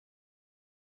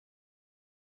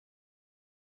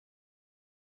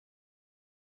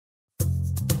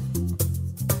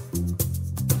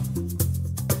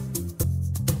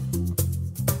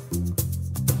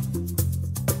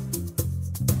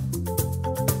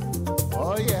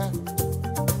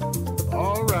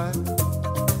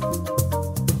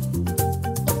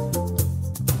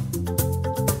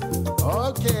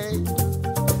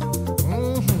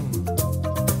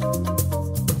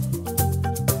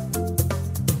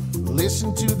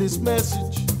Listen to this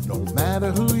message, no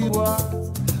matter who you are,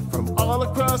 from all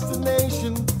across the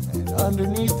nation and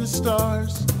underneath the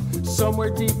stars. Somewhere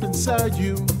deep inside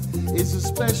you is a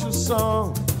special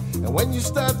song, and when you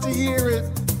start to hear it,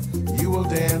 you will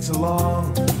dance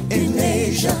along. In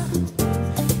Asia,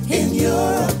 in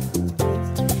Europe,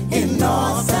 in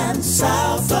North and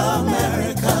South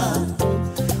America,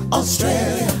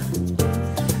 Australia,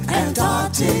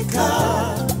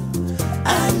 Antarctica,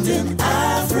 and in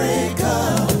Africa.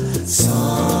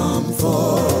 Some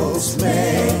folks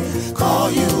may call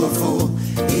you a fool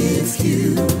if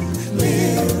you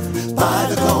live by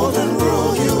the golden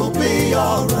rule. You'll be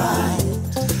alright.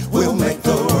 We'll make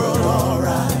the world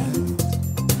alright.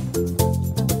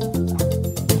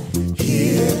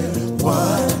 Hear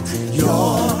what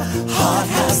your heart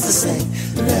has to say.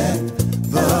 Let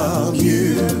the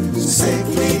music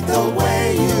lead the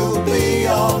way. You'll be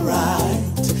alright.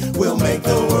 We'll make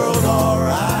the world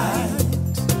alright.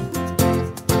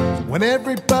 When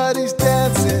everybody's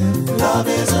dancing, love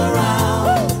is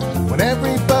around. when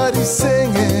everybody's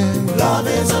singing, Love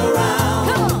is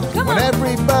around. when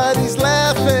everybody's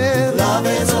laughing, Love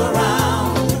is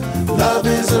around. love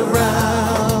is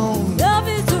around. Love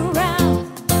is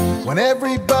around. When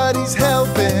everybody's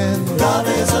helping, Love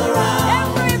is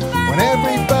around. when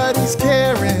everybody's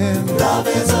caring, Love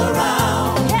is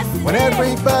around. when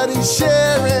everybody's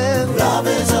sharing, Love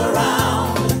is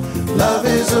around. love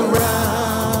is around.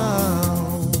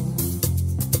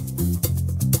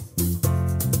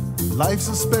 Life's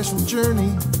a special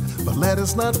journey, but let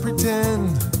us not pretend.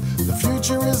 The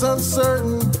future is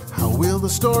uncertain, how will the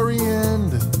story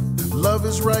end? Love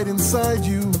is right inside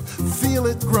you, feel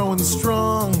it growing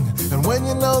strong. And when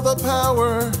you know the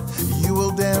power, you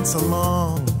will dance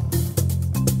along.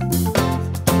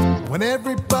 When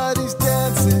everybody's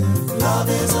dancing, Love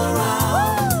is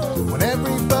around. when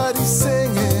everybody's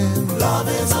singing, Love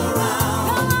is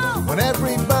around. when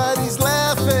everybody's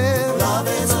laughing, Love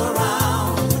is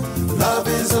around. love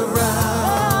is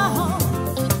around.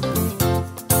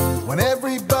 When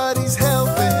everybody's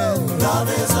helping, Love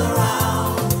is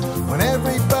around. when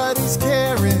everybody's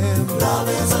caring, Love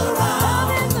is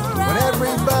around. when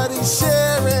everybody's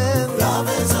sharing, Love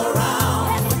is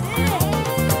around.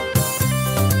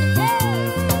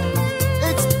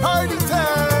 it's party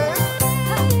time.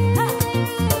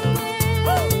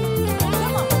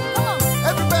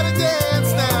 Everybody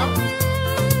dance now.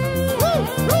 Woo,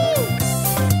 woo.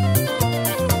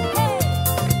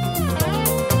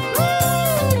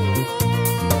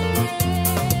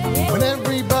 When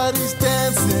everybody's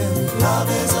dancing, Love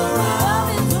is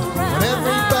around. when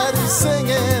everybody's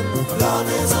singing, Love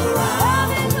is around.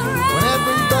 when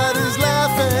everybody's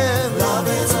laughing, Love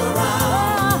is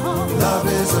around. love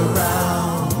is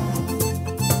around.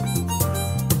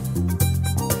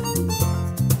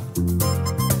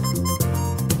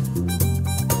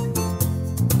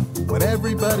 When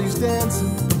everybody's dancing,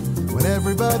 when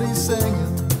everybody's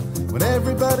singing, when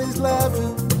everybody's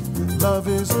laughing, love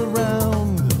is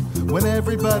around. When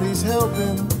everybody's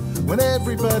helping, when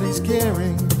everybody's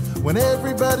caring, when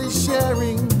everybody's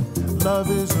sharing, love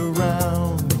is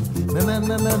around. Na na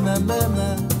na na na na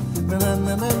na na na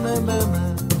na na na na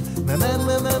na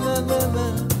na na na na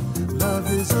na.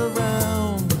 Love is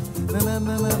around. Na na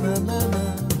na na na na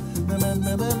na.